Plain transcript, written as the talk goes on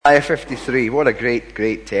Isaiah 53, what a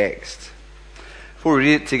great text. Before we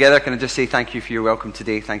read it together, can I just say thank you for your welcome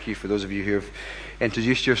today. Thank you for those of you who have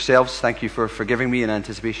introduced yourselves. Thank you for forgiving me in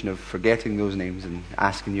anticipation of forgetting those names and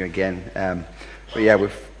asking you again. But yeah,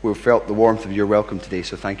 we've felt the warmth of your welcome today,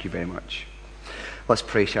 so thank you very much. Let's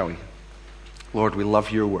pray, shall we? Lord, we love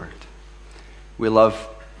your word. We love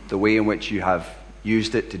the way in which you have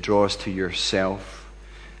used it to draw us to yourself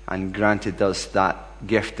and granted us that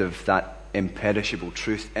gift of that imperishable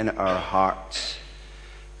truth in our hearts,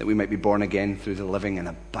 that we might be born again through the living and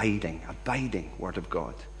abiding Word of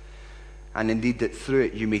God. And indeed that through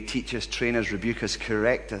it you may teach us, train us, rebuke us,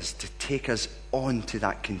 correct us, to take us on to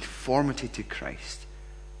that conformity to Christ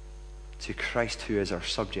who is our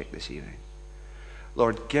subject this evening.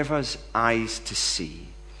 Lord, give us eyes to see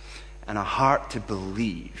and a heart to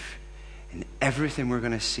believe in everything we're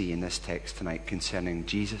going to see in this text tonight concerning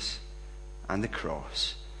Jesus and the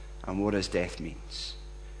cross and what his death means.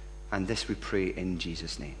 And this we pray in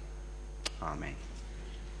Jesus' name. Amen.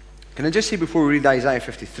 Can I just say before we read Isaiah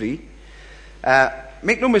 53,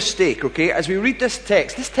 make no mistake, okay, as we read this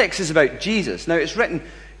text is about Jesus. Now it's written,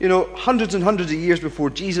 hundreds and hundreds of years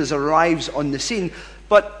before Jesus arrives on the scene,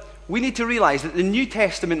 but we need to realize that the New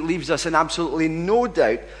Testament leaves us in absolutely no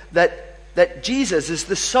doubt that Jesus is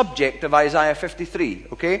the subject of Isaiah 53,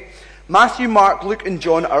 okay? Matthew, Mark, Luke, and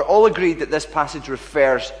John are all agreed that this passage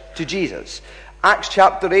refers to Jesus. Acts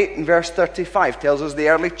chapter 8 and verse 35 tells us the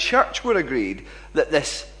early church were agreed that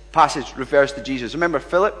this passage refers to Jesus. Remember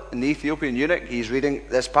Philip and the Ethiopian eunuch? He's reading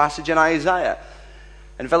this passage in Isaiah.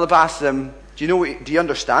 And Philip asks him, do you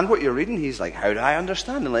understand what you're reading? He's like, how do I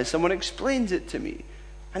understand unless someone explains it to me?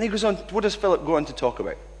 And he goes on, what does Philip go on to talk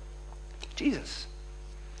about? Jesus.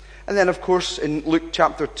 And then, of course, in Luke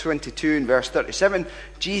chapter 22 and verse 37,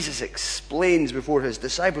 Jesus explains before his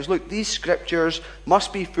disciples, look, these scriptures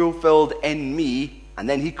must be fulfilled in me. And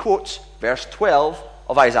then he quotes verse 12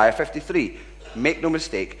 of Isaiah 53. Make no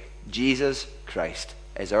mistake, Jesus Christ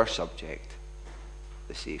is our subject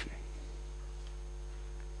this evening.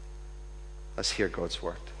 Let's hear God's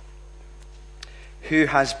word. Who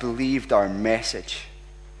has believed our message?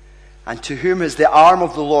 And to whom has the arm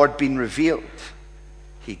of the Lord been revealed?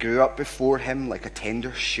 He grew up before him like a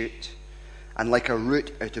tender shoot, and like a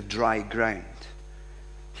root out of dry ground.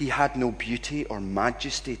 He had no beauty or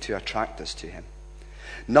majesty to attract us to him.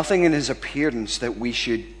 Nothing in his appearance that we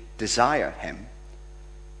should desire him.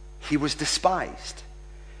 He was despised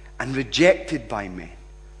and rejected by men,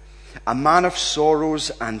 a man of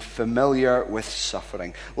sorrows and familiar with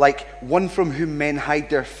suffering. Like one from whom men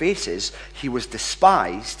hide their faces, he was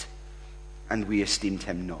despised, and we esteemed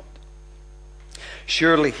him not.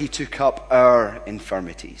 Surely he took up our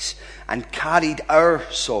infirmities and carried our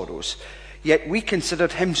sorrows. Yet we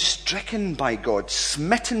considered him stricken by God,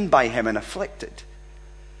 smitten by him and afflicted.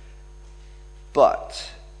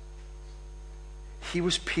 But he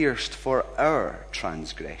was pierced for our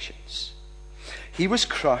transgressions. He was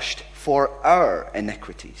crushed for our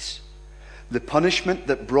iniquities. The punishment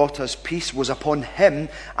that brought us peace was upon him,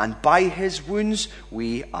 and by his wounds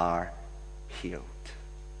we are healed.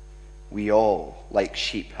 We all, like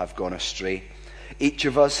sheep, have gone astray. Each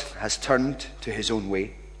of us has turned to his own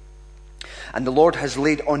way. And the Lord has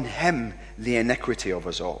laid on him the iniquity of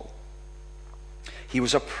us all. He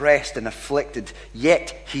was oppressed and afflicted,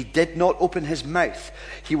 yet he did not open his mouth.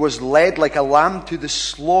 He was led like a lamb to the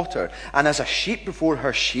slaughter, and as a sheep before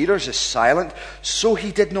her shearers is silent, so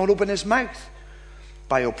he did not open his mouth.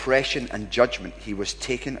 By oppression and judgment he was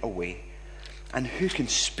taken away. And who can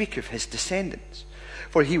speak of his descendants?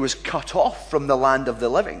 For he was cut off from the land of the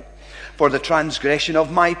living. For the transgression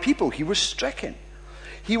of my people he was stricken.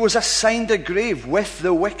 He was assigned a grave with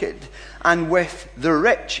the wicked and with the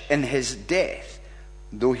rich in his death,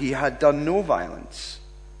 though he had done no violence,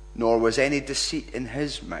 nor was any deceit in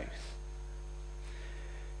his mouth.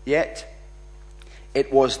 Yet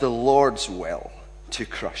it was the Lord's will to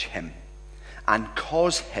crush him and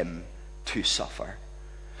cause him to suffer.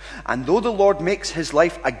 And though the Lord makes his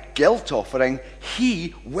life a guilt offering,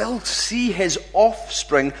 he will see his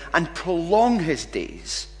offspring and prolong his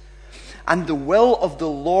days. And the will of the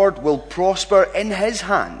Lord will prosper in his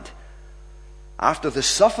hand. After the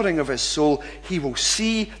suffering of his soul, he will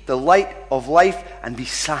see the light of life and be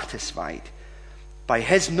satisfied. By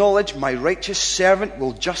his knowledge, my righteous servant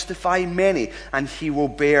will justify many, and he will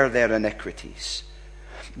bear their iniquities.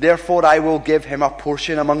 Therefore I will give him a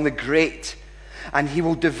portion among the great, and he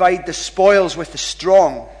will divide the spoils with the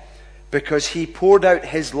strong, because he poured out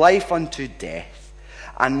his life unto death,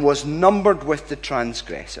 and was numbered with the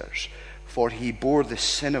transgressors. For he bore the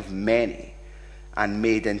sin of many, and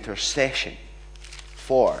made intercession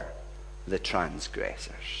for the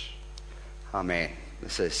transgressors. Amen.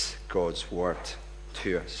 This is God's word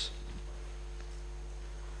to us.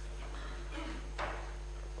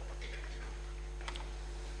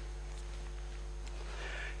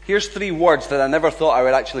 Here's 3 words that I never thought I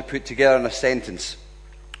would actually put together in a sentence.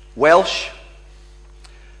 Welsh,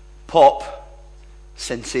 pop,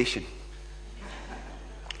 sensation.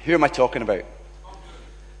 Who am I talking about?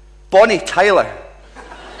 Bonnie Tyler.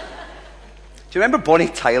 Do you remember Bonnie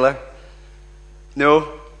Tyler?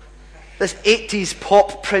 No? This 80s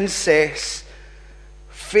pop princess,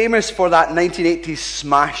 famous for that 1980s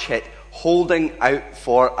smash hit, Holding Out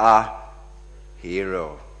for a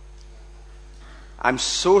Hero. I'm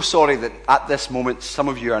so sorry that at this moment some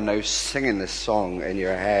of you are now singing this song in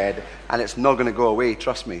your head, and it's not going to go away,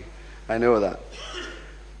 trust me. I know that.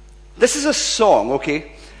 This is a song,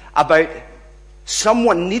 okay, about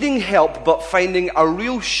someone needing help but finding a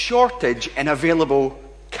real shortage in available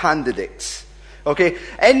candidates. Okay,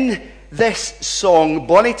 in this song,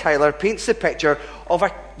 Bonnie Tyler paints the picture of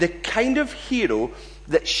the kind of hero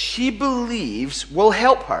that she believes will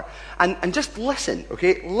help her. And just listen,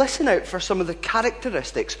 okay? Listen out for some of the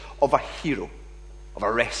characteristics of a hero, of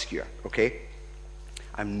a rescuer, okay?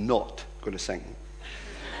 I'm not going to sing.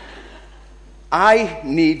 I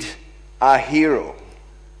need a hero.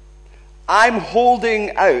 I'm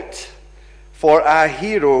holding out for a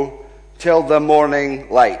hero till the morning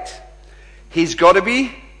light. He's got to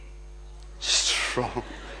be strong.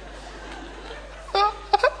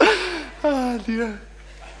 Oh dear.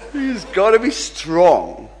 He's got to be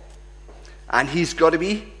strong. And he's got to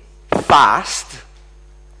be fast.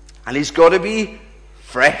 And he's got to be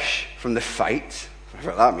fresh from the fight,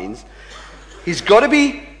 whatever that means. He's got to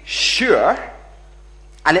be sure.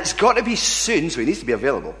 And it's got to be soon, so he needs to be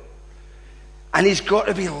available. And he's got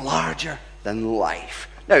to be larger than life.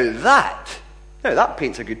 Now that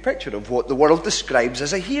paints a good picture of what the world describes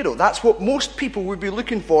as a hero. That's what most people would be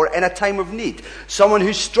looking for in a time of need. Someone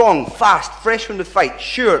who's strong, fast, fresh from the fight,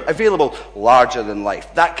 sure, available, larger than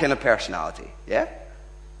life. That kind of personality, yeah?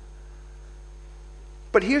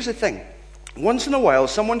 But here's the thing. Once in a while,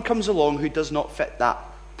 someone comes along who does not fit that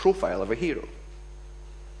profile of a hero,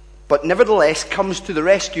 but nevertheless comes to the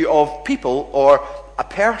rescue of people or a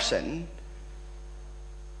person,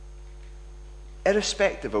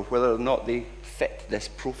 irrespective of whether or not they fit this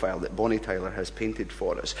profile that Bonnie Tyler has painted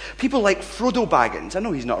for us. People like Frodo Baggins. I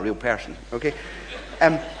know he's not a real person, okay?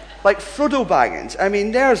 Like Frodo Baggins. I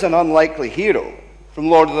mean, there's an unlikely hero from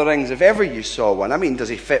Lord of the Rings, if ever you saw one. I mean, does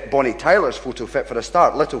he fit Bonnie Tyler's photo fit for a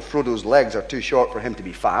start? Little Frodo's legs are too short for him to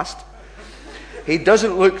be fast. He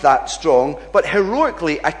doesn't look that strong, but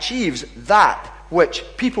heroically achieves that which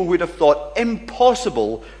people would have thought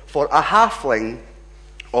impossible for a halfling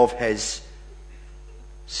of his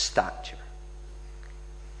stature.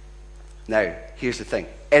 Now, here's the thing.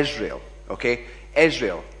 Israel, okay?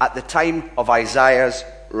 Israel, at the time of Isaiah's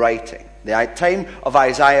writing, the time of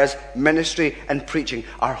Isaiah's ministry and preaching,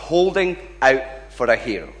 are holding out for a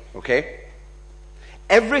hero, okay?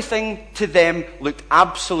 Everything to them looked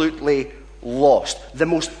absolutely lost. The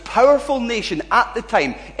most powerful nation at the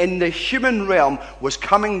time in the human realm was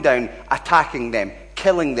coming down, attacking them,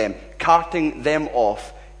 killing them, carting them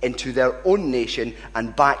off into their own nation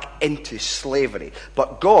and back into slavery.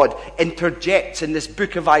 But God interjects in this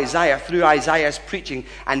book of Isaiah through Isaiah's preaching,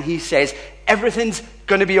 and he says, everything's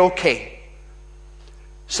going to be okay.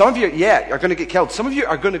 Some of you, are going to get killed. Some of you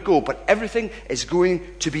are going to go, but everything is going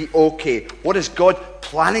to be okay. What is God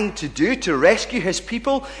planning to do to rescue his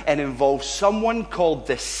people? It involves someone called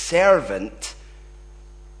the servant,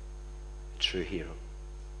 true hero.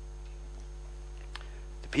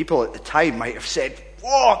 The people at the time might have said,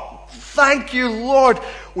 "Oh, thank you, Lord.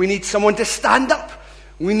 We need someone to stand up.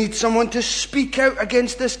 We need someone to speak out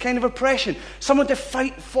against this kind of oppression. Someone to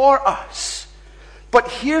fight for us." But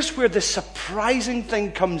here's where the surprising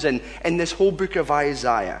thing comes in this whole book of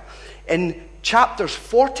Isaiah. In chapters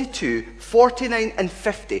 42, 49, and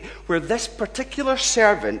 50, where this particular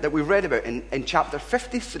servant that we read about in chapter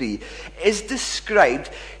 53 is described,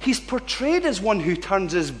 he's portrayed as one who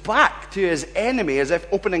turns his back to his enemy as if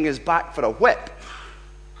opening his back for a whip.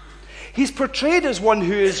 He's portrayed as one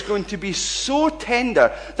who is going to be so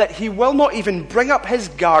tender that he will not even bring up his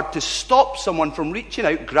guard to stop someone from reaching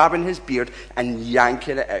out, grabbing his beard, and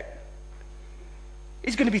yanking it out.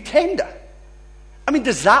 He's going to be tender. I mean,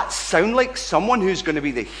 does that sound like someone who's going to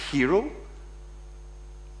be the hero?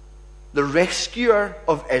 The rescuer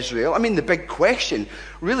of Israel? I mean, the big question,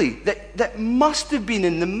 really, that must have been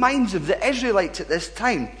in the minds of the Israelites at this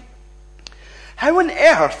time. How on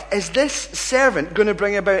earth is this servant going to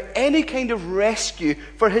bring about any kind of rescue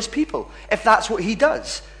for his people, if that's what he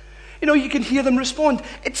does? You can hear them respond.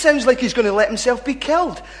 It sounds like he's going to let himself be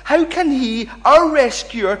killed. How can he, our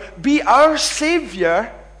rescuer, be our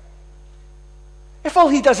Savior if all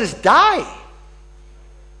he does is die?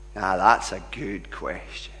 Now, that's a good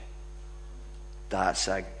question. That's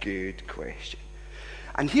a good question.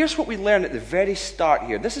 And here's what we learn at the very start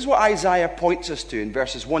here. This is what Isaiah points us to in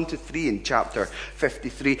verses 1 to 3 in chapter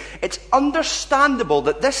 53. It's understandable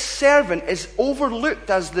that this servant is overlooked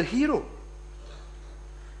as the hero,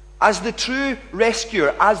 as the true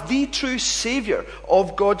rescuer, as the true Savior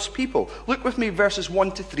of God's people. Look with me, verses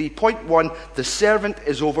 1 to 3. Point 1, the servant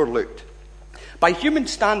is overlooked. By human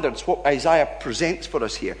standards, what Isaiah presents for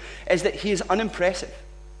us here is that he is unimpressive,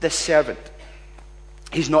 this servant.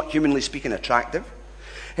 He's not humanly speaking attractive.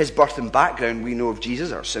 His birth and background, we know of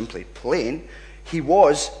Jesus, are simply plain. He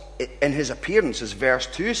was, in his appearance, as verse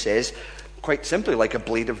 2 says, quite simply like a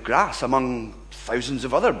blade of grass among thousands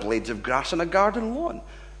of other blades of grass on a garden lawn.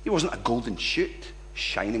 He wasn't a golden shoot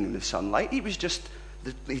shining in the sunlight. He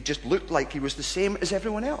just looked like he was the same as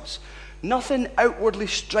everyone else. Nothing outwardly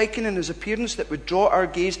striking in his appearance that would draw our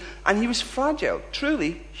gaze, and he was fragile,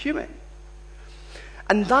 truly human.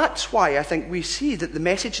 And that's why I think we see that the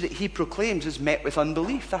message that he proclaims is met with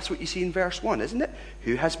unbelief. That's what you see in verse 1, isn't it?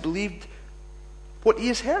 Who has believed what he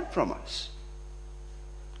has heard from us?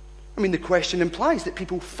 I mean, the question implies that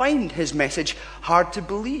people find his message hard to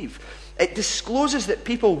believe. It discloses that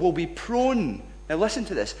people will be prone, now listen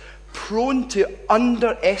to this, prone to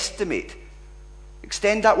underestimate,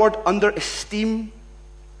 extend that word, underesteem,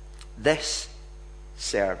 this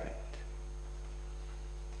servant.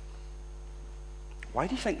 Why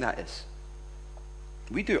do you think that is?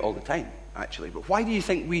 We do it all the time, actually. But why do you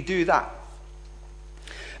think we do that?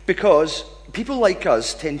 Because people like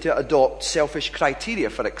us tend to adopt selfish criteria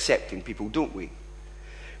for accepting people, don't we?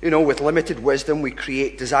 With limited wisdom, we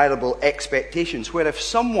create desirable expectations, where if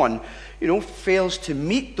someone, fails to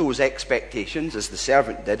meet those expectations, as the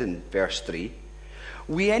servant did in verse 3,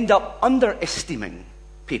 we end up underestimating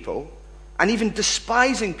people and even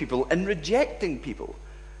despising people and rejecting people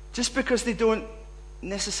just because they don't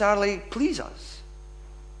necessarily please us.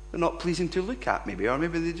 They're not pleasing to look at, maybe, or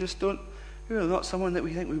maybe they just don't, they're not someone that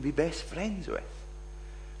we think we'd be best friends with.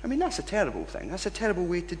 I mean, that's a terrible thing. That's a terrible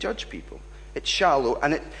way to judge people. It's shallow,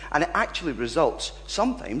 and it actually results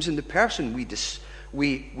sometimes in the person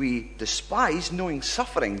we despise knowing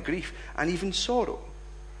suffering, grief, and even sorrow.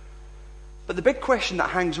 But the big question that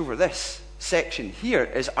hangs over this section here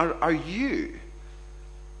is, are you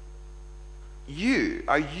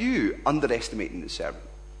underestimating the servant?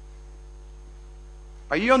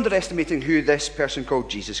 Are you underestimating who this person called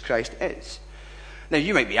Jesus Christ is? Now,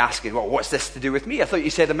 you might be asking, well, what's this to do with me? I thought you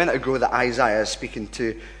said a minute ago that Isaiah is speaking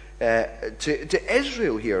to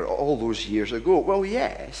Israel here all those years ago. Well,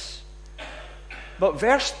 yes. But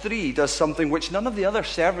verse 3 does something which none of the other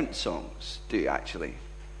servant songs do, actually.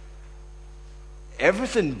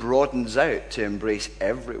 Everything broadens out to embrace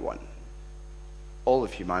everyone. All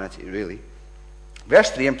of humanity, really.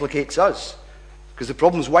 Verse 3 implicates us, because the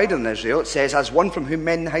problem's wider than Israel. It says, as one from whom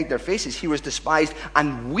men hide their faces, he was despised,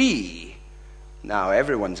 and we, now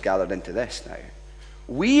everyone's gathered into this now,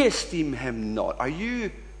 we esteem him not. Are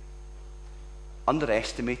you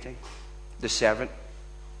underestimating the servant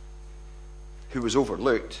who was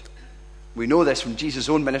overlooked? We know this from Jesus'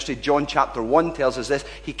 own ministry. John chapter 1 tells us this.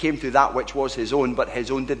 He came to that which was his own, but his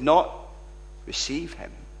own did not receive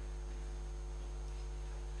him.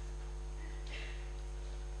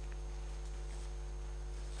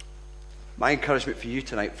 My encouragement for you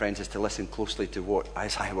tonight, friends, is to listen closely to what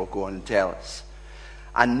Isaiah will go on and tell us.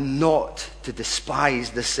 And not to despise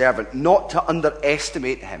the servant, not to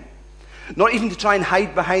underestimate him. Not even to try and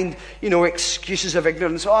hide behind, excuses of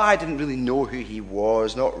ignorance. Oh, I didn't really know who he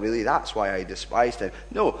was. Not really. That's why I despised him.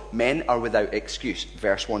 No, men are without excuse.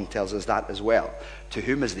 Verse 1 tells us that as well. To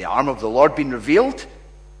whom has the arm of the Lord been revealed?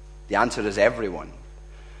 The answer is everyone.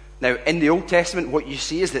 Now, in the Old Testament, what you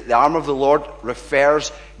see is that the arm of the Lord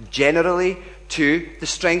refers generally to the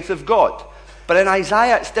strength of God. But in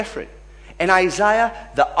Isaiah, it's different. In Isaiah,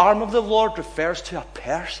 the arm of the Lord refers to a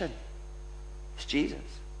person. It's Jesus.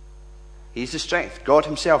 He's the strength. God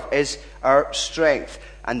himself is our strength.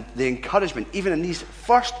 And the encouragement, even in these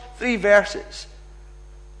first 3 verses,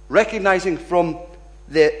 recognizing from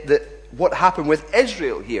what happened with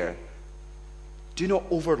Israel here, do not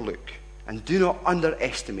overlook and do not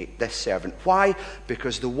underestimate this servant. Why?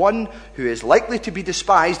 Because the one who is likely to be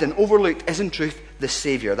despised and overlooked is in truth the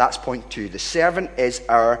Savior. That's point 2. The servant is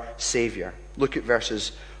our Savior. Look at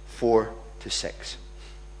verses 4 to 6.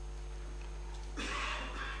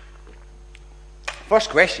 First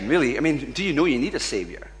question, really, do you know you need a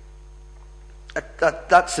Savior?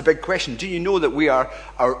 That's the big question. Do you know that we are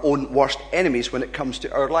our own worst enemies when it comes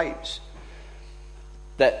to our lives?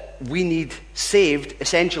 That we need saved,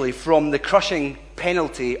 essentially, from the crushing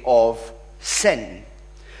penalty of sin.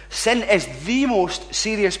 Sin is the most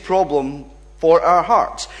serious problem for our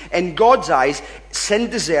hearts. In God's eyes, sin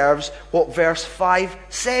deserves what verse 5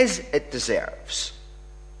 says it deserves.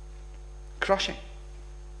 Crushing.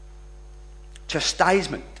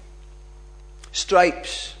 Chastisement.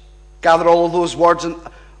 Stripes. Gather all of those words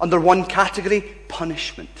under one category.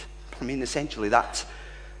 Punishment. I mean, essentially, that's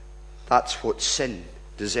what sin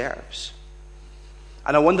deserves.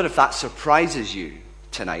 And I wonder if that surprises you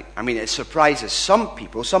tonight. I mean, it surprises some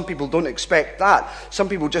people. Some people don't expect that. Some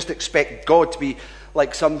people just expect God to be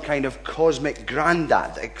like some kind of cosmic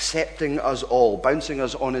granddad, accepting us all, bouncing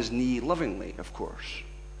us on his knee lovingly, of course.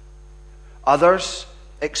 Others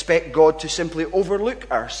expect God to simply overlook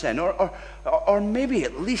our sin, or maybe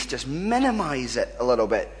at least just minimize it a little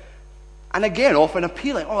bit. And again, often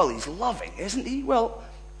appealing, oh, he's loving, isn't he? Well,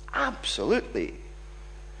 absolutely.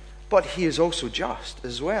 But he is also just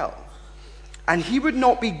as well. And he would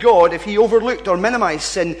not be God if he overlooked or minimized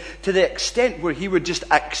sin to the extent where he would just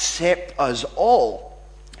accept us all.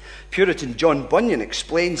 Puritan John Bunyan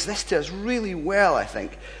explains this to us really well, I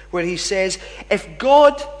think, where he says,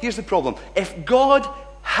 here's the problem, if God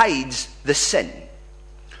hides the sin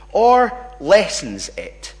or lessens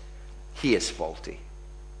it, he is faulty.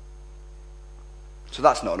 So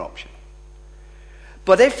that's not an option.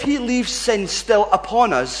 But if he leaves sin still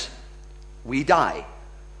upon us, we die.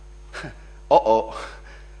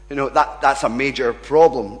 You know, that's a major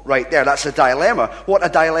problem right there. That's a dilemma. What a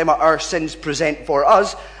dilemma our sins present for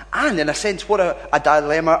us, and in a sense, what a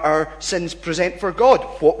dilemma our sins present for God.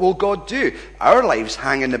 What will God do? Our lives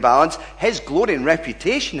hang in the balance. His glory and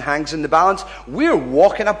reputation hangs in the balance. We're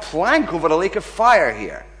walking a plank over a lake of fire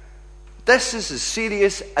here. This is as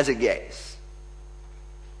serious as it gets.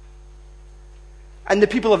 And the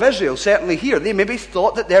people of Israel, certainly here, they maybe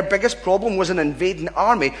thought that their biggest problem was an invading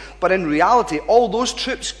army, but in reality, all those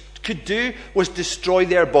troops could do was destroy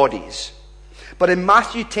their bodies. But in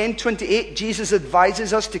Matthew 10:28, Jesus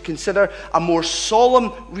advises us to consider a more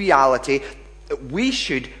solemn reality, that we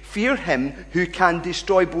should fear him who can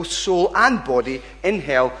destroy both soul and body in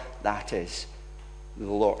hell, that is, the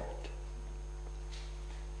Lord.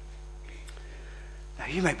 Now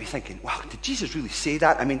you might be thinking, wow, did Jesus really say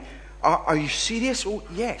that? I mean, are you serious? Oh,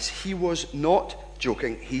 yes, he was not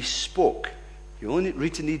joking. He spoke. You only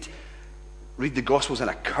read the Gospels in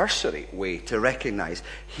a cursory way to recognize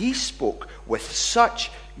he spoke with such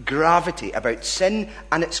gravity about sin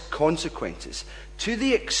and its consequences, to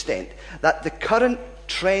the extent that the current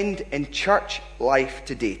trend in church life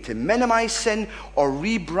today to minimize sin or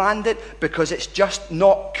rebrand it because it's just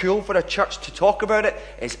not cool for a church to talk about it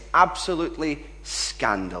is absolutely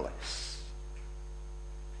scandalous.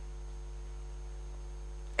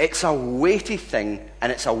 It's a weighty thing,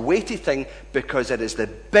 and it's a weighty thing because it is the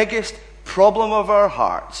biggest problem of our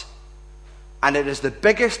hearts. And it is the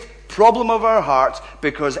biggest problem of our hearts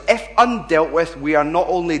because if undealt with, we are not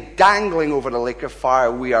only dangling over the lake of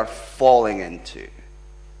fire, we are falling into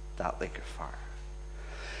that lake of fire.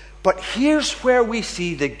 But here's where we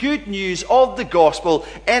see the good news of the gospel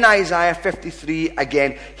in Isaiah 53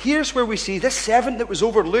 again. Here's where we see this servant that was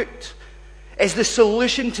overlooked is the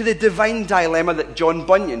solution to the divine dilemma that John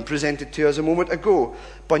Bunyan presented to us a moment ago.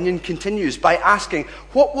 Bunyan continues by asking,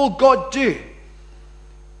 what will God do?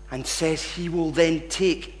 And says he will then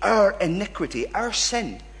take our iniquity, our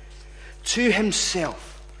sin, to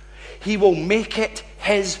himself. He will make it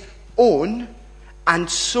his own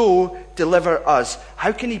and so deliver us.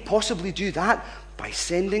 How can he possibly do that? By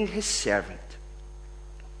sending his servant,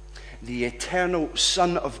 the eternal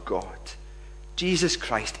Son of God, Jesus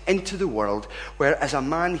Christ, into the world where as a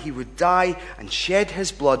man he would die and shed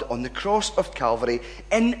his blood on the cross of Calvary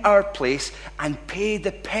in our place and pay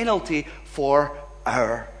the penalty for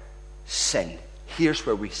our sin. Here's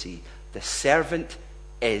where we see the servant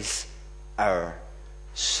is our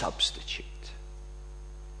substitute.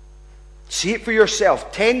 See it for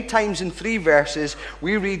yourself. 10 times in 3 verses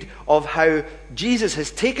we read of how Jesus has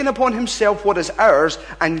taken upon himself what is ours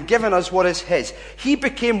and given us what is his. He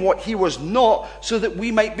became what he was not so that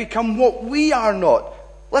we might become what we are not.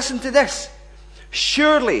 Listen to this.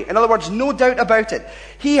 Surely, in other words, no doubt about it,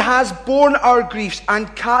 he has borne our griefs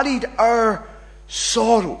and carried our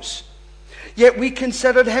sorrows. Yet we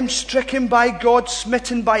considered him stricken by God,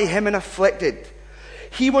 smitten by him and afflicted.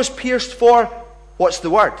 He was pierced for, what's the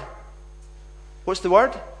word? What's the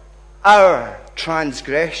word? Our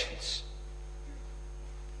transgressions.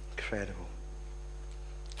 Incredible.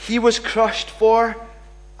 He was crushed for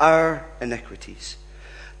our iniquities.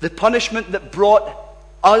 The punishment that brought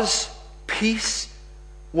us peace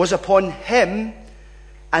was upon him,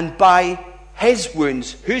 and by his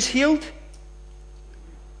wounds, who's healed?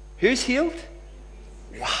 Who's healed?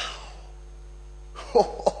 Wow.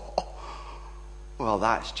 Well,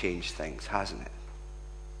 that's changed things, hasn't it?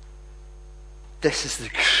 This is the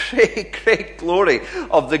great, great glory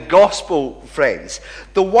of the gospel, friends.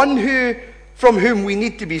 The one from whom we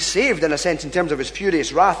need to be saved, in a sense, in terms of his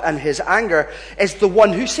furious wrath and his anger, is the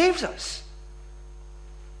one who saves us.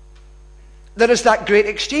 There is that great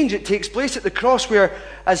exchange. It takes place at the cross where,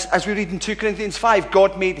 as we read in 2 Corinthians 5,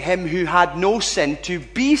 God made him who had no sin to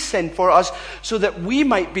be sin for us, so that we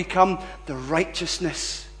might become the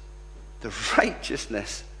righteousness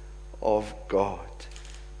of God.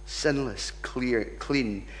 Sinless, clear,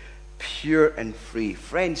 clean, pure and free.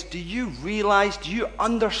 Friends, do you realize, do you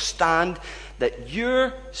understand that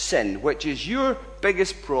your sin, which is your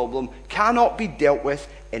biggest problem, cannot be dealt with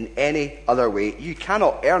in any other way? You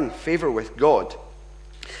cannot earn favor with God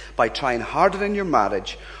by trying harder in your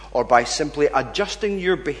marriage, or by simply adjusting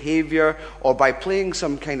your behavior, or by paying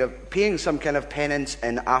some kind of penance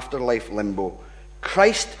in afterlife limbo.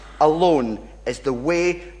 Christ alone is the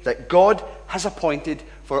way that God has appointed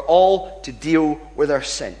for all to deal with our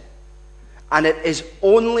sin. And it is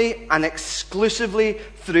only and exclusively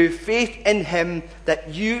through faith in him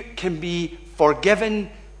that you can be forgiven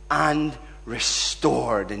and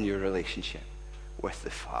restored in your relationship with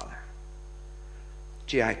the Father.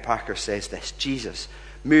 J.I. Packer says this: Jesus,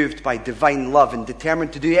 moved by divine love and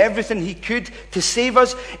determined to do everything he could to save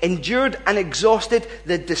us, endured and exhausted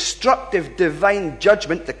the destructive divine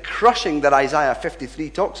judgment, the crushing that Isaiah 53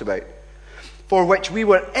 talks about, for which we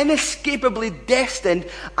were inescapably destined,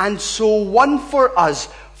 and so won for us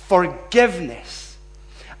forgiveness,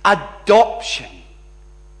 adoption,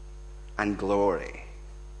 and glory.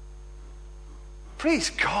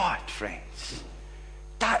 Praise God, friends.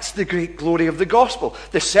 That's the great glory of the gospel.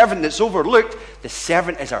 The servant that's overlooked, the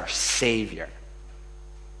servant is our Savior.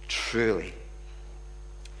 Truly.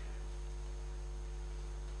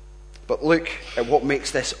 But look at what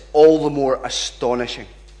makes this all the more astonishing,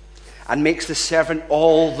 and makes the servant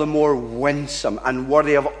all the more winsome and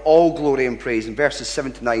worthy of all glory and praise. In verses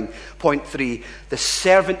 7 to 9, point 3, the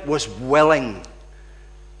servant was willing.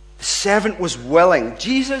 The servant was willing.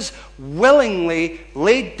 Jesus willingly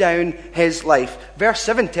laid down his life. Verse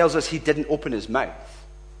 7 tells us he didn't open his mouth.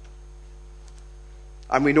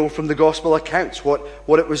 And we know from the gospel accounts what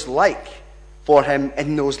it was like for him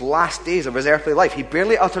in those last days of his earthly life. He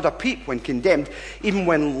barely uttered a peep when condemned, even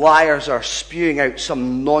when liars are spewing out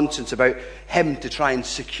some nonsense about him to try and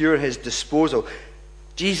secure his disposal.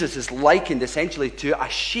 Jesus is likened essentially to a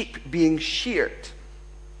sheep being sheared.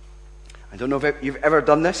 I don't know if you've ever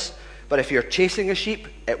done this, but if you're chasing a sheep,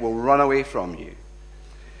 it will run away from you,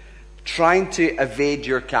 trying to evade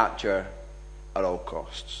your capture at all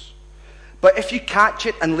costs. But if you catch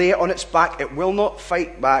it and lay it on its back, it will not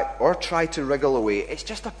fight back or try to wriggle away. It's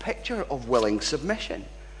just a picture of willing submission.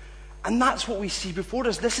 And that's what we see before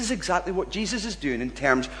us. This is exactly what Jesus is doing in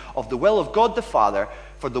terms of the will of God the Father,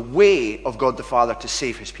 for the way of God the Father to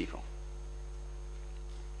save his people.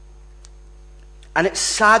 And it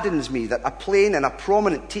saddens me that a plain and a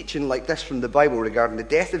prominent teaching like this from the Bible regarding the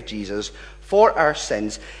death of Jesus for our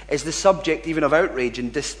sins is the subject even of outrage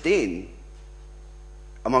and disdain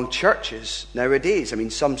among churches nowadays. I mean,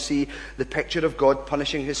 some see the picture of God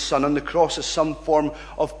punishing his son on the cross as some form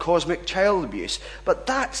of cosmic child abuse. But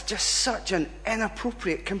that's just such an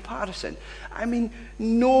inappropriate comparison. I mean,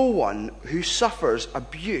 no one who suffers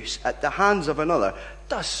abuse at the hands of another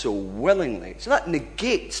does so willingly. So that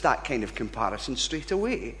negates that kind of comparison straight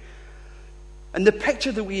away. And the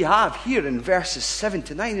picture that we have here in verses 7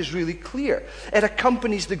 to 9 is really clear. It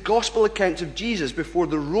accompanies the gospel accounts of Jesus before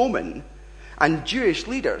the Roman and Jewish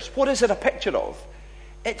leaders. What is it a picture of?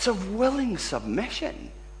 It's of willing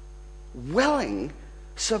submission. Willing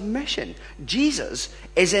submission. Jesus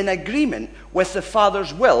is in agreement with the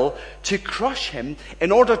Father's will to crush him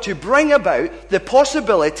in order to bring about the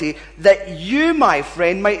possibility that you, my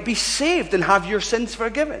friend, might be saved and have your sins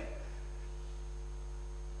forgiven.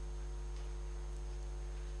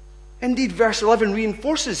 Indeed, verse 11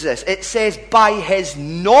 reinforces this. It says, by his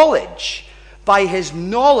knowledge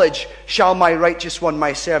shall my righteous one,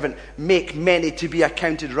 my servant, make many to be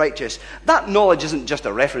accounted righteous. That knowledge isn't just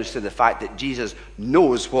a reference to the fact that Jesus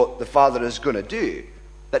knows what the Father is going to do,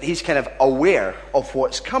 that he's kind of aware of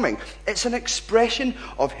what's coming. It's an expression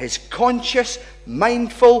of his conscious,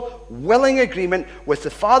 mindful, willing agreement with the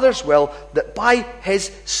Father's will that by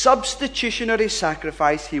his substitutionary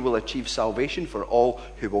sacrifice he will achieve salvation for all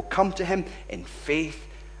who will come to him in faith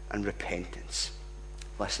and repentance.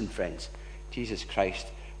 Listen, friends, Jesus Christ,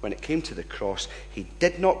 when it came to the cross, he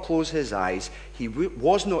did not close his eyes. He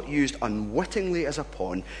was not used unwittingly as a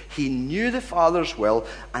pawn. He knew the Father's will,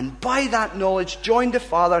 and by that knowledge joined the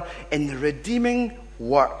Father in the redeeming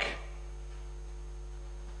work.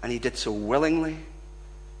 And he did so willingly,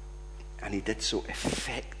 and he did so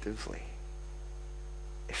effectively.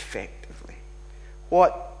 Effectively.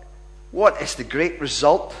 What is the great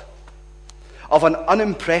result of an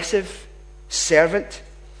unimpressive servant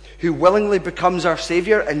who willingly becomes our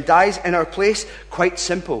Savior and dies in our place? Quite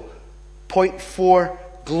simple. Point 4,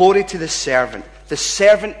 glory to the servant. The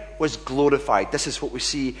servant was glorified. This is what we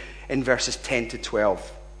see in verses 10 to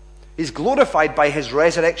 12. He's glorified by his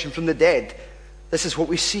resurrection from the dead. This is what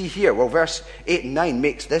we see here. Well, verse 8 and 9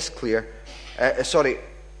 makes this clear.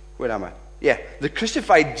 Where am I? Yeah, the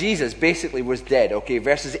crucified Jesus basically was dead. Okay,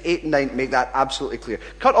 verses 8 and 9 make that absolutely clear.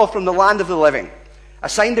 Cut off from the land of the living,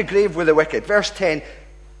 assigned a grave with the wicked. Verse 10,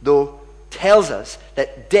 though, tells us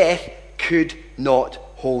that death could not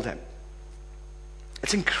hold him.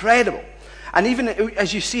 It's incredible. And even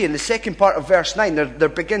as you see in the second part of verse 9, there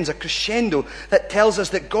begins a crescendo that tells us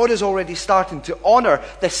that God is already starting to honor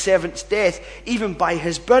this servant's death, even by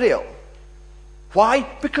his burial. Why?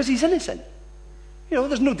 Because he's innocent.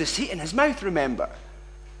 There's no deceit in his mouth, remember.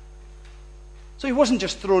 So he wasn't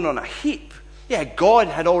just thrown on a heap. Yeah, God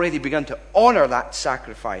had already begun to honor that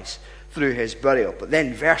sacrifice through his burial. But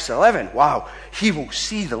then verse 11, wow, he will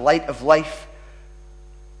see the light of life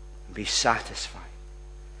and be satisfied.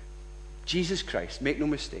 Jesus Christ, make no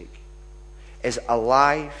mistake, is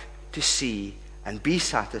alive to see and be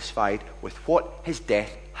satisfied with what his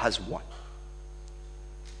death has won.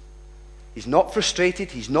 He's not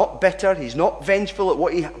frustrated. He's not bitter. He's not vengeful at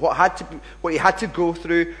what he had to go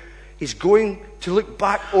through. He's going to look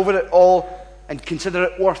back over it all and consider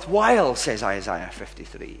it worthwhile, says Isaiah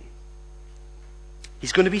 53.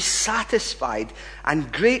 He's going to be satisfied,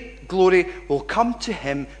 and great glory will come to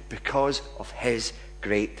him because of his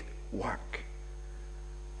great work.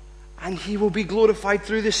 And he will be glorified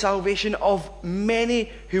through the salvation of many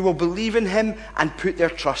who will believe in him and put their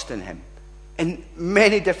trust in him. In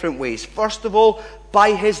many different ways. First of all,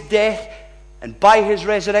 by his death and by his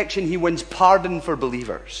resurrection, he wins pardon for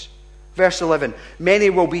believers. Verse 11,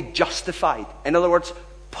 many will be justified. In other words,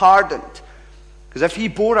 pardoned. Because if he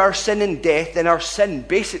bore our sin in death, then our sin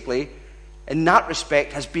basically, in that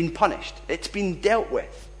respect, has been punished. It's been dealt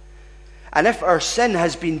with. And if our sin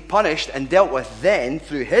has been punished and dealt with then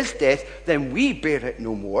through his death, then we bear it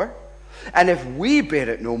no more. And if we bear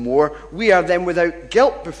it no more, we are then without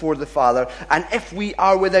guilt before the Father. And if we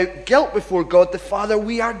are without guilt before God the Father,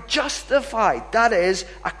 we are justified. That is,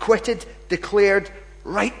 acquitted, declared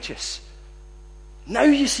righteous. Now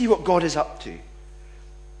you see what God is up to.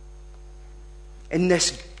 In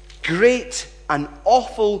this great and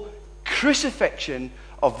awful crucifixion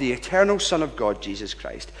of the eternal Son of God, Jesus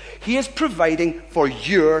Christ, he is providing for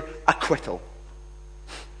your acquittal.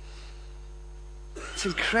 It's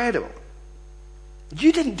incredible.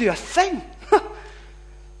 You didn't do a thing.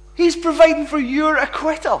 He's providing for your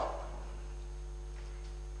acquittal.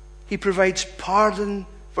 He provides pardon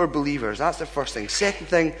for believers. That's the first thing. Second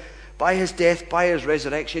thing, by his death, by his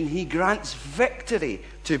resurrection, he grants victory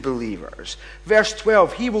to believers. Verse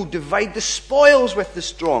 12, he will divide the spoils with the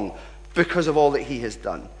strong because of all that he has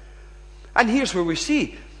done. And here's where we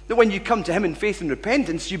see that when you come to him in faith and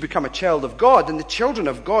repentance, you become a child of God. And the children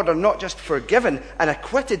of God are not just forgiven and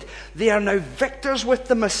acquitted, they are now victors with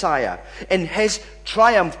the Messiah in his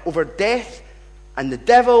triumph over death and the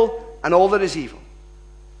devil and all that is evil.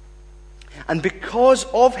 And because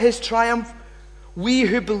of his triumph, we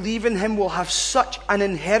who believe in him will have such an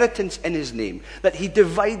inheritance in his name that he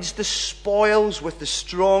divides the spoils with the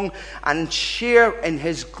strong and share in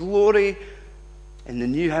his glory in the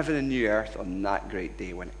new heaven and new earth on that great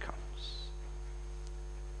day when it comes.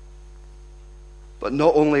 But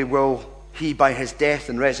not only will he, by his death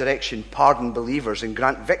and resurrection, pardon believers and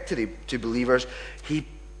grant victory to believers,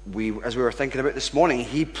 as we were thinking about this morning,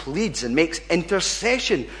 he pleads and makes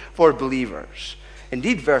intercession for believers.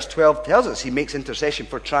 Indeed, verse 12 tells us he makes intercession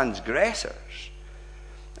for transgressors.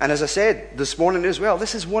 And as I said this morning as well,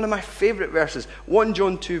 this is one of my favorite verses, 1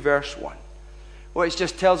 John 2 verse 1. Which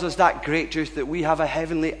just tells us that great truth that we have a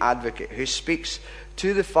heavenly advocate who speaks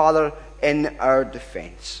to the Father in our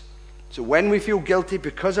defense. So when we feel guilty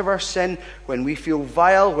because of our sin, when we feel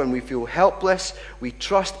vile, when we feel helpless, we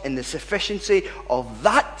trust in the sufficiency of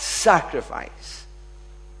that sacrifice.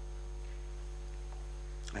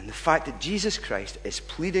 And the fact that Jesus Christ is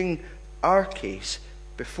pleading our case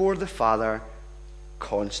before the Father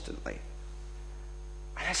constantly.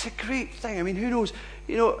 And it's a great thing. I mean, who knows?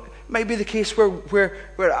 You know, it might be the case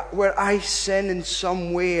where I sin in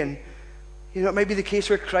some way, and you know, it might be the case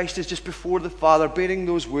where Christ is just before the Father, bearing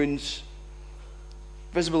those wounds,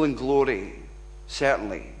 visible in glory,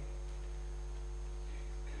 certainly.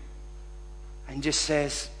 And just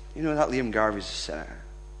says, you know, that Liam Garvey's a sinner.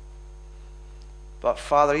 But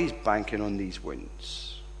Father, he's banking on these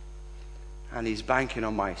wounds. And he's banking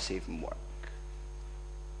on my saving work.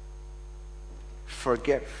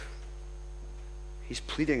 Forgive. He's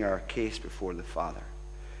pleading our case before the Father.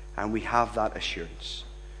 And we have that assurance.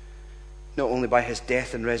 Not only by his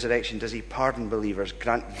death and resurrection does he pardon believers,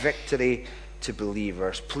 grant victory to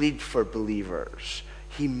believers, plead for believers.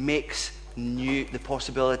 He makes new the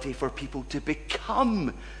possibility for people to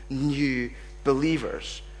become new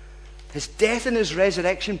believers. His death and his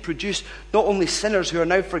resurrection produce not only sinners who are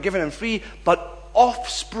now forgiven and free, but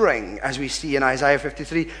offspring, as we see in Isaiah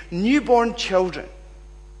 53, newborn children.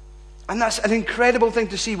 And that's an incredible thing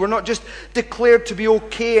to see. We're not just declared to be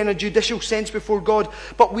okay in a judicial sense before God,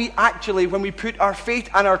 but we actually, when we put our faith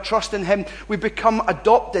and our trust in him, we become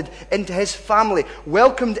adopted into his family,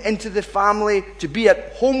 welcomed into the family to be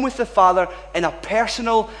at home with the Father in a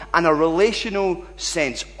personal and a relational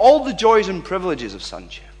sense. All the joys and privileges of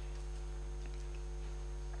sonship.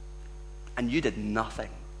 And you did nothing.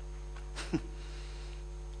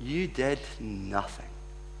 You did nothing.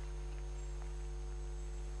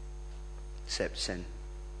 Except sin.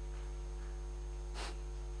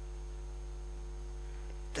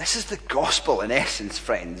 This is the gospel in essence,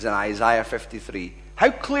 friends, in Isaiah 53. How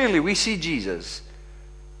clearly we see Jesus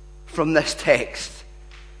from this text.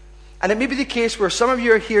 And it may be the case where some of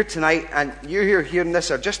you are here tonight and you're here hearing this,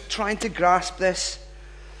 are just trying to grasp this.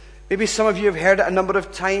 Maybe some of you have heard it a number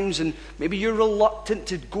of times and maybe you're reluctant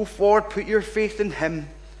to go forward, put your faith in him.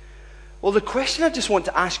 Well, the question I just want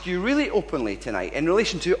to ask you really openly tonight in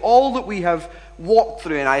relation to all that we have walked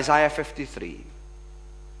through in Isaiah 53,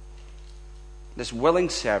 this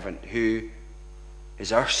willing servant who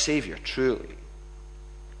is our Savior, truly,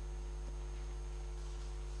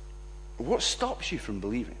 what stops you from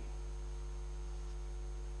believing?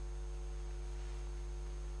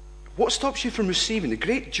 What stops you from receiving the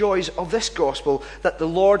great joys of this gospel that the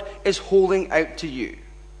Lord is holding out to you?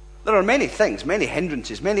 There are many things, many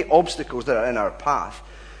hindrances, many obstacles that are in our path.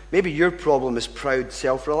 Maybe your problem is proud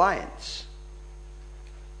self-reliance.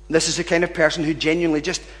 This is the kind of person who genuinely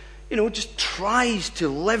just tries to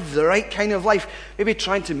live the right kind of life. Maybe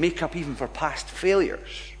trying to make up even for past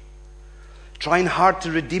failures. Trying hard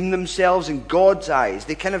to redeem themselves in God's eyes.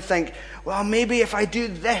 They kind of think, well, maybe if I do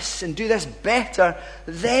this and do this better,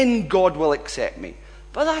 then God will accept me.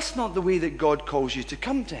 But that's not the way that God calls you to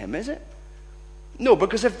come to him, is it? No,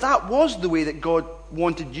 because if that was the way that God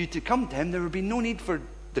wanted you to come to him, there would be no need for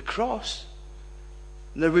the cross.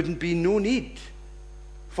 There wouldn't be no need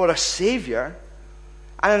for a Savior.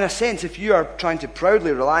 And in a sense, if you are trying to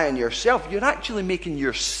proudly rely on yourself, you're actually making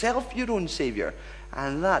yourself your own Savior.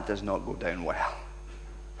 And that does not go down well.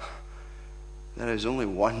 There is only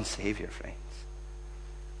one Savior, friends.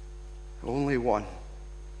 Only one.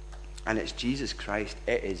 And it's Jesus Christ.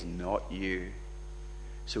 It is not you.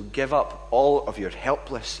 So give up all of your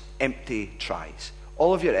helpless, empty tries.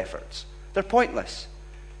 All of your efforts. They're pointless.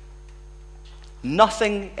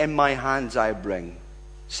 Nothing in my hands I bring.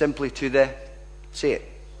 Simply to the, say it,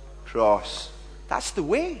 cross. That's the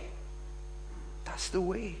way. That's the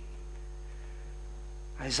way.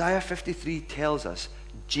 Isaiah 53 tells us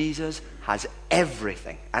Jesus has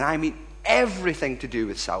everything, and I mean everything to do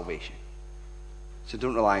with salvation. So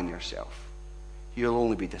don't rely on yourself. You'll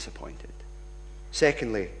only be disappointed.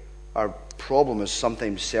 Secondly, our problem is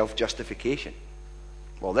sometimes self-justification.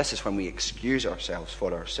 Well, this is when we excuse ourselves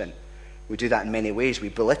for our sin. We do that in many ways. We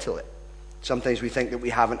belittle it. Sometimes we think that we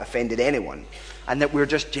haven't offended anyone and that we're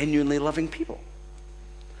just genuinely loving people.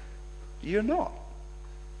 You're not.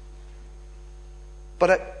 But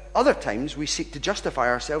at other times, we seek to justify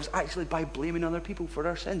ourselves actually by blaming other people for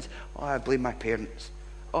our sins. Oh, I blame my parents.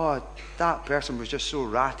 Oh, that person was just so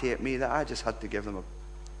ratty at me that I just had to give them a...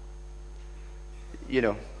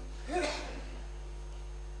 Well,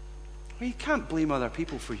 you can't blame other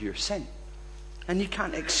people for your sin. And you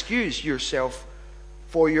can't excuse yourself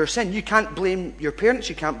for your sin. You can't blame your parents.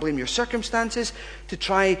 You can't blame your circumstances to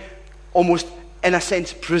try almost, in a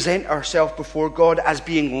sense, present ourselves before God as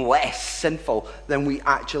being less sinful than we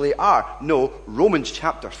actually are. No, Romans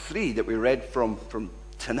chapter 3 that we read from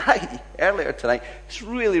tonight, earlier tonight, it's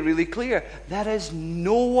really, really clear. There is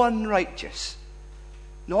no one righteous.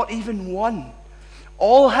 Not even one.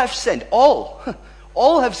 All have sinned. All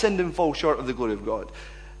have sinned and fall short of the glory of God.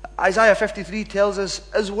 Isaiah 53 tells us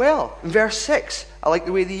as well. In verse 6, I like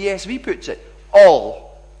the way the ESV puts it.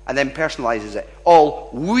 All, and then personalizes it. All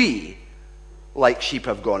we, like sheep,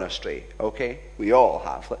 have gone astray. Okay? We all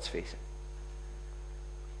have, let's face it.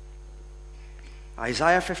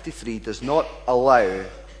 Isaiah 53 does not allow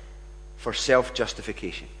for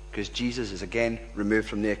self-justification, because Jesus is again removed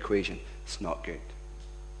from the equation. It's not good.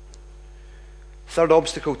 Third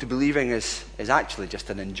obstacle to believing is actually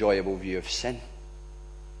just an enjoyable view of sin.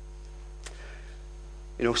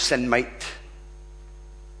 You know, sin might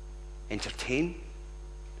entertain,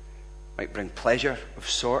 might bring pleasure of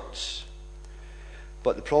sorts.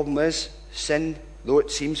 But the problem is, sin, though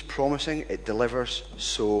it seems promising, it delivers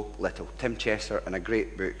so little. Tim Chester, in a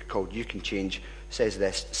great book called You Can Change, says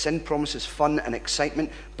this: sin promises fun and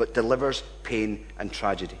excitement, but delivers pain and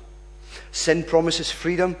tragedy. Sin promises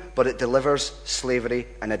freedom, but it delivers slavery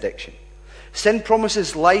and addiction. Sin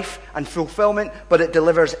promises life and fulfillment, but it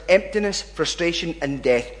delivers emptiness, frustration, and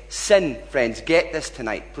death. Sin, friends, get this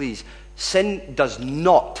tonight, please. Sin does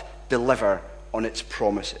not deliver on its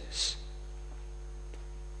promises.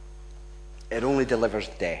 It only delivers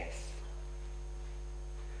death.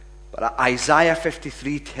 But Isaiah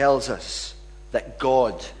 53 tells us that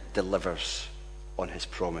God delivers on his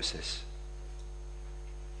promises.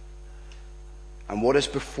 And what is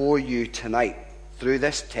before you tonight through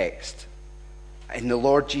this text in the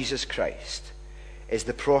Lord Jesus Christ is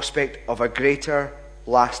the prospect of a greater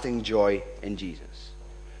lasting joy in Jesus.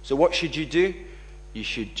 So what should you do? You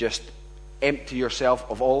should just empty yourself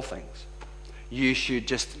of all things. You should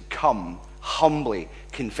just come humbly,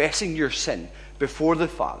 confessing your sin before the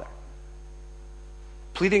Father,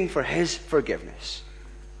 pleading for his forgiveness,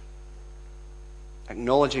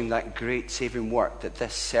 acknowledging that great saving work, that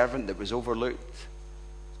this servant that was overlooked,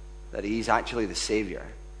 that he's actually the Savior,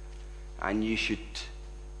 and you should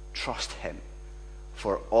trust him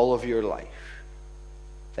for all of your life,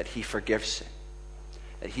 that he forgives sin,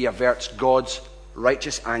 that he averts God's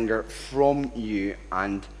righteous anger from you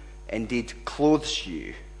and indeed clothes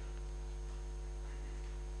you,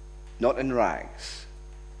 not in rags,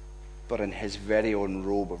 but in his very own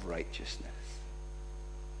robe of righteousness.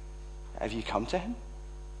 Have you come to him?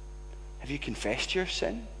 Have you confessed your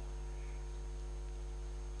sin?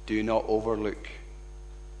 Do not overlook.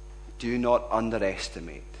 Do not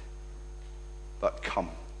underestimate. But come.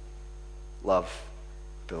 Love.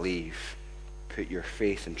 Believe. Put your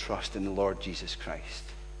faith and trust in the Lord Jesus Christ.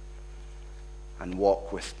 And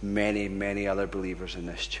walk with many, many other believers in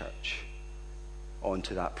this church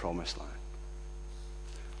onto that promised land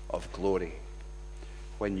of glory,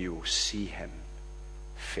 when you will see him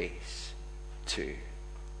face to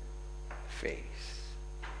face.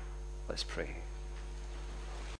 Let's pray.